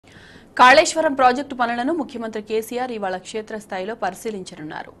Kaleshwaram project పనులను ముఖ్యమంత్రి కేసీఆర్ ఇవాళ క్షేత్రస్థాయిలో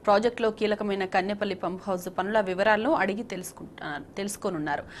పరిశీలించనున్నారు. ప్రాజెక్టులో కీలకమైన కన్నెపల్లి పంప్ హౌస్ పనుల వివరాలను అడిగి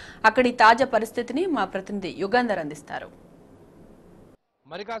తెలుసుకోనున్నారు. అక్కడి తాజా పరిస్థితిని మా ప్రతినిధి యుగంధర్ అందిస్తారు.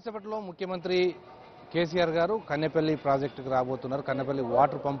 మరి కాసేపట్లో ముఖ్యమంత్రి కేసీఆర్ గారు కన్నెపల్లి ప్రాజెక్టుకు రాబోతున్నారు. కన్నెపల్లి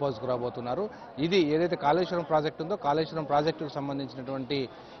వాటర్ పంప్ హౌస్కు రాబోతున్నారు. ఇది ఏదైతే కాళేశ్వరం ప్రాజెక్టు ఉందో కాళేశ్వరం ప్రాజెక్టుకు సంబంధించినటువంటి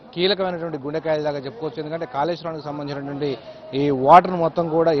కీలకమైనటువంటి గుండెకాయలాగా చెప్పుకోవచ్చు. ఎందుకంటే కాళేశ్వరానికి సంబంధించినటువంటి ఈ వాటర్ మొత్తం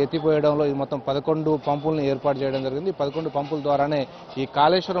కూడా ఎత్తిపోయడంలో ఈ మొత్తం 11 పంపులను ఏర్పాటు చేయడం జరిగింది. 11 పంపుల ద్వారానే ఈ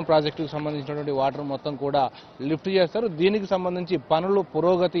కాళేశ్వరం ప్రాజెక్టుకు సంబంధించినటువంటి వాటర్ మొత్తం కూడా లిఫ్ట్ చేస్తారు. దీనికి సంబంధించి పనులు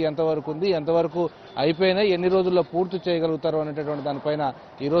పురోగతి ఎంతవరకు ఉంది, ఎంతవరకు అయిపోయినాయి, ఎన్ని రోజుల్లో పూర్తి చేయగలుగుతారు అనేటటువంటి దానిపైన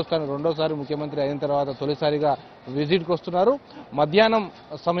ఈరోజు తను రెండోసారి ముఖ్యమంత్రి అయిన తర్వాత తొలిసారిగా విజిట్కి వస్తున్నారు. మధ్యాహ్నం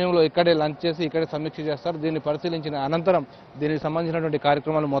సమయంలో ఇక్కడే లంచ్ చేసి ఇక్కడే సమీక్ష చేస్తారు. దీన్ని పరిశీలించిన అనంతరం దీనికి సంబంధించినటువంటి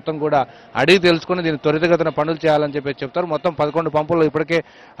కార్యక్రమాలు మొత్తం కూడా అడిగి తెలుసుకుని దీన్ని త్వరితగతిన పనులు చేయాలని చెప్పి చెప్తారు. మొత్తం 11 పంపులు ఇప్పటికే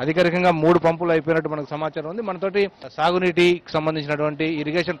అధికారికంగా 3 పంపులు అయిపోయినట్టు మనకు సమాచారం ఉంది. మనతోటి సాగునీటికి సంబంధించినటువంటి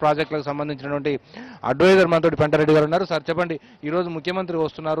ఇరిగేషన్ ప్రాజెక్టులకు సంబంధించినటువంటి అడ్వైజర్ మనతోటి పెంటారెడ్డి గారు ఉన్నారు. సార్ చెప్పండి, ఈ రోజు ముఖ్యమంత్రి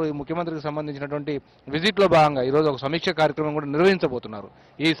వస్తున్నారు. ఈ ముఖ్యమంత్రికి సంబంధించినటువంటి విజిట్ లో భాగంగా ఈ రోజు ఒక సమీక్ష కార్యక్రమం కూడా నిర్వహించబోతున్నారు.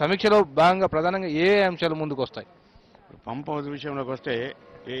 ఈ సమీక్షలో భాగంగా ప్రధానంగా ఏ అంశాలు ముందుకు వస్తాయి? పంప్ హౌస్ విషయంలోకి వస్తే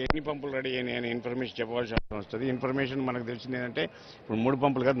ఎన్ని పంపులు రెడీ అయినాయి అనే ఇన్ఫర్మేషన్ చెప్పవలసి వస్తుంది. ఇన్ఫర్మేషన్ మనకు తెలిసింది ఏంటంటే ఇప్పుడు 3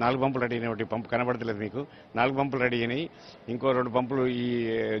 పంపులు కాదు 4 పంపులు రెడీ అయినాయి. ఒకటి పంపు కనబడతలేదు మీకు. 4 పంపులు రెడీ అయినాయి. ఇంకో 2 పంపులు ఈ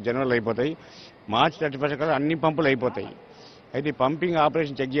జనవరిలో అయిపోతాయి. మార్చి 31 కల్లా అన్ని పంపులు అయిపోతాయి. అయితే పంపింగ్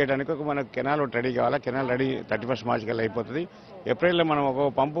ఆపరేషన్ చెక్ చేయడానికి ఒక మనకు కెనాల్ ఒకటి రెడీ కావాలా. కెనాల్ రెడీ 31 మార్చి కల్లా అయిపోతుంది. ఏప్రిల్లో మనం ఒక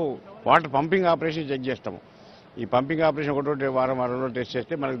పంపు వాటర్ పంపింగ్ ఆపరేషన్ చెక్ చేస్తాము. ఈ పంపింగ్ ఆపరేషన్ ఒకటి వారం రోజులు టెస్ట్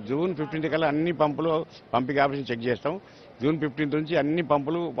చేస్తే మనకు జూన్ 15 కల్లా అన్ని పంపులు పంపింగ్ ఆపరేషన్ చెక్ చేస్తాం. జూన్ 15 నుంచి అన్ని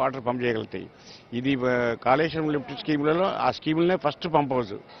పంపులు వాటర్ పంప్ చేయగలుగుతాయి. ఇది కాళేశ్వరం లిఫ్ట్ స్కీములలో ఆ స్కీములనే ఫస్ట్ పంప్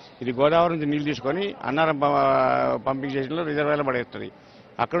హౌస్. ఇది గోదావరి నుంచి నీళ్లు తీసుకొని అన్నారం పంపింగ్ స్టేషన్లో రిజర్వాయర్లో పడేస్తుంది.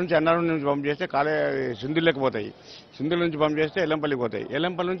 అక్కడ నుంచి అన్నారం నుంచి పంప్ చేస్తే సింధుల్లోకి పోతాయి. సింధుల నుంచి పంప్ చేస్తే ఎల్లంపల్లికి పోతాయి.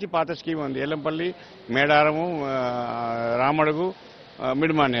 ఎల్లంపల్లి నుంచి పాత స్కీమ్ ఉంది. ఎల్లంపల్లి, మేడారము, రామడుగు,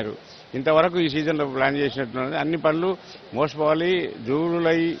 మిడిమానేరు ఇంతవరకు ఈ సీజన్లో ప్లాన్ చేసినట్టున్నది. అన్ని పనులు మోసపోవాలి.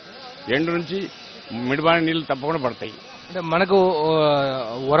 జూలై ఎండ్ నుంచి మిడిమానే నీళ్లు తప్పకుండా పడతాయి. అంటే మనకు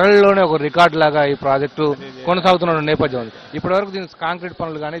వరల్డ్లోనే ఒక రికార్డు లాగా ఈ ప్రాజెక్టు కొనసాగుతున్న నేపథ్యం ఉంది. ఇప్పటి వరకు దీనికి కాంక్రీట్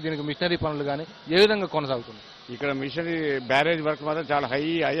పనులు కానీ దీనికి మిషనరీ పనులు కానీ ఏ విధంగా కొనసాగుతుంది? ఇక్కడ మిషనరీ బ్యారేజ్ వర్క్ మాత్రం చాలా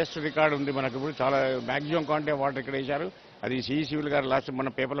హైయెస్ట్ రికార్డు ఉంది. మనకు ఇప్పుడు చాలా మ్యాక్సిమం క్వాంటిటీ వాటర్ ఇక్కడ వేశారు. అది సివిల్ గారు లాస్ట్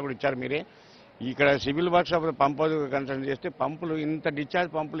మన పేపర్లో కూడా ఇచ్చారు మీరే. ఇక్కడ civil works pump house consult చేస్తే పంపులు ఇంత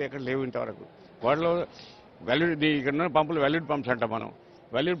డిశ్చార్జ్ పంపులు ఎక్కడ లేవు ఇంతవరకు. వాటిలో వాల్యూడ్ ఇక్కడ ఉన్న పంపులు వాల్యూడ్ పంప్స్ అంటాం మనం.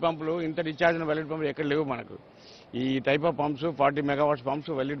 వాల్యూడ్ పంపులు ఇంత డిశ్చార్జ్ వాల్యూడ్ పంపులు ఎక్కడ లేవు మనకు. ఈ type of pumps 40 megawatts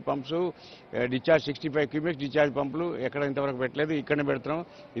pumps, valued pumps, discharge 65 cubits discharge పంపులు ఎక్కడ ఇంతవరకు పెట్టలేదు. ఇక్కడనే పెడుతున్నాం.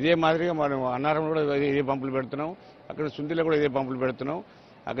 ఇదే మాదిరిగా మనం అన్నారం కూడా ఇదే పంపులు పెడుతున్నాం. అక్కడ సుందిలో కూడా ఇదే పంపులు పెడుతున్నాం.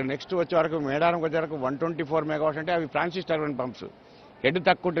 అక్కడ నెక్స్ట్ వచ్చే వరకు మేడారంకి వచ్చే వరకు 124 మెగావాట్స్ అంటే అవి ఫ్రాన్సిస్ టర్బైన్ పంప్స్. హెడ్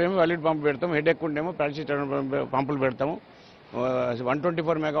తక్కువ ఉంటేమో వాల్యూడ్ పంప్ పెడతాం. హెడ్ ఎక్కువ ఉంటేమో ఫ్రాన్సిస్ టర్బైన్ పంపులు పెడతాము.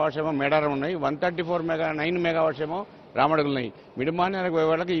 124 మెగావాట్స్ ఏమో మేడారం ఉన్నాయి. 9 మెగావాట్స్ ఏమో రామడుగులు ఉన్నాయి. మిడిమానేలకు పోయే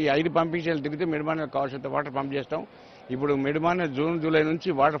వాళ్ళకి ఈ 5 పంపింగ్ స్టేషన్లు తిరిగితే మిడిమానేలకు కావాల్సినంత వాటర్ పంప్ చేస్తాం. ఇప్పుడు మిడిమానే జూన్ జూలై నుంచి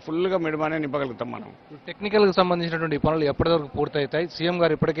వాటర్ ఫుల్గా మిడిమానే నింపగలుగుతాం మనం. టెక్నికల్కి సంబంధించినటువంటి పనులు ఎప్పటివరకు పూర్తవుతాయి? సీఎం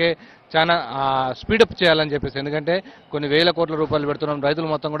గారు ఇప్పటికే చాలా స్పీడప్ చేయాలని చెప్పేసి, ఎందుకంటే కొన్ని వేల కోట్ల రూపాయలు పెడుతున్నాం.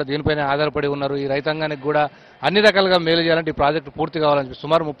 రైతులు మొత్తం కూడా దీనిపైన ఆధారపడి ఉన్నారు. ఈ రైతాంగానికి కూడా అన్ని రకాలుగా మేలు చేయాలంటే ఈ ప్రాజెక్టు పూర్తి కావాలని చెప్పి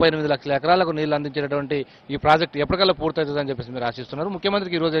సుమారు 38 లక్షల ఎకరాలకు నీళ్లు అందించేటటువంటి ఈ ప్రాజెక్టు ఎప్పటికల్లా పూర్తవుతుందని చెప్పేసి మీరు ఆశిస్తున్నారు.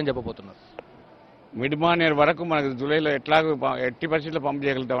 ముఖ్యమంత్రికి ఈ రోజు ఏం చెప్పబోతున్నారు? మిడిమానేర్ వరకు మనకు జూలైలో ఎట్టి పరిస్థితుల్లో పంప్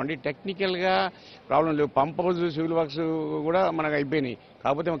చేయగలుగుతామండి. టెక్నికల్గా ప్రాబ్లం లేవు. పంప్ హౌస్ సివిల్ వర్క్స్ కూడా మనకు అయిపోయినాయి.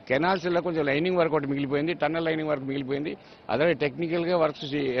 కాకపోతే కెనాల్స్లో కొంచెం లైనింగ్ వర్క్ ఒకటి మిగిలిపోయింది. టన్నల్ లైనింగ్ వర్క్ మిగిలిపోయింది. అదే టెక్నికల్గా వర్క్స్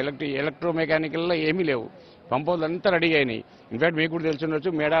ఎలక్ట్రోమెకానికల్లో ఏమీ లేవు. పంప్ హౌస్ అంతా రెడీ అయినాయి. ఇన్ఫాక్ట్ మీకు కూడా తెలిసి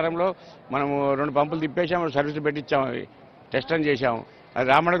ఉండొచ్చు, మేడారంలో మనము 2 పంపులు తిప్పేసాము, సర్వీస్ పెట్టించాము, టెస్ట్ రన్ చేశాము. అది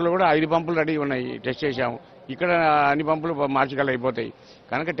రామడుగులో కూడా 5 పంపులు రెడీ ఉన్నాయి, టెస్ట్ చేశాము. ఇక్కడ అన్ని పంపులు మార్చి కల్లా అయిపోతాయి.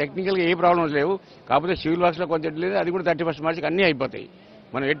 కనుక టెక్నికల్గా ఏ ప్రాబ్లమ్స్ లేవు. కాకపోతే సివిల్ వర్క్స్లో కొంచెం లేదు. అది కూడా 31 మార్చికి అన్నీ అయిపోతాయి.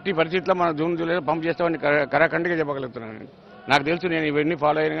 మనం ఎట్టి పరిస్థితుల్లో మనం జూన్ జూలైలో పంప్ చేస్తామని కరాఖండిగా చెప్పగలుగుతున్నాను. నాకు తెలుసు, నేను ఇవన్నీ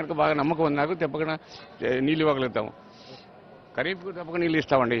ఫాలో అయిన కనుక బాగా నమ్మకం ఉంది నాకు. తప్పకుండా నీళ్ళు ఇవ్వగలుగుతాము. ఖరీఫ్కు తప్పకుండా నీళ్ళు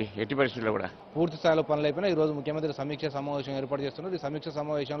ఇస్తామండి ఎట్టి పరిస్థితుల్లో కూడా. పూర్తి స్థాయిలో పనులు అయిపోయినా ఈ రోజు ముఖ్యమంత్రి సమీక్ష సమావేశం ఏర్పాటు చేస్తున్నారు. ఈ సమీక్ష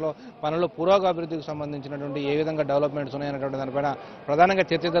సమావేశంలో పనుల పురోగతికి సంబంధించినటువంటి ఏ విధంగా డెవలప్మెంట్స్ ఉన్నాయనేటువంటి దానిపైన ప్రధానంగా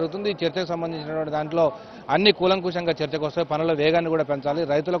చర్చ జరుగుతుంది. ఈ చర్చకు సంబంధించినటువంటి దాంట్లో అన్ని కూలంకుషంగా చర్చకు వస్తాయి. పనుల వేగాన్ని కూడా పెంచాలి.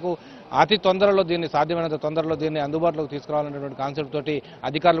 రైతులకు అతి తొందరలో దీన్ని సాధ్యమైనంత తొందరలో దీన్ని అందుబాటులోకి తీసుకురావాలనేటువంటి కాన్సెప్ట్ తోటి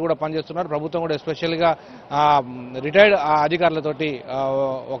అధికారులు కూడా పనిచేస్తున్నారు. ప్రభుత్వం కూడా ఎస్పెషల్గా రిటైర్డ్ అధికారులతోటి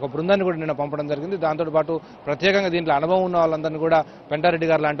ఒక బృందాన్ని కూడా నిన్న పంపడం జరిగింది. దాంతో పాటు ప్రత్యేకంగా దీంట్లో అనుభవం ఉన్న వాళ్ళందరినీ కూడా పెంటారెడ్డి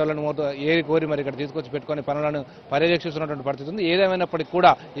గారు లాంటి వాళ్ళని ఏరి కోరి మరి ఇక్కడ తీసుకొచ్చి పెట్టుకొని పనులను పర్యవేక్షిస్తున్నటువంటి పరిస్థితి ఉంది. ఏదేమైనప్పటికీ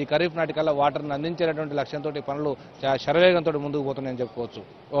కూడా ఈ ఖరీఫ్ నాటికల్లా వాటర్ని అందించేటటువంటి లక్ష్యంతో పనులు శరవేగంతో ముందుకు పోతున్నాయని చెప్పుకోవచ్చు.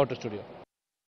 Vote studio.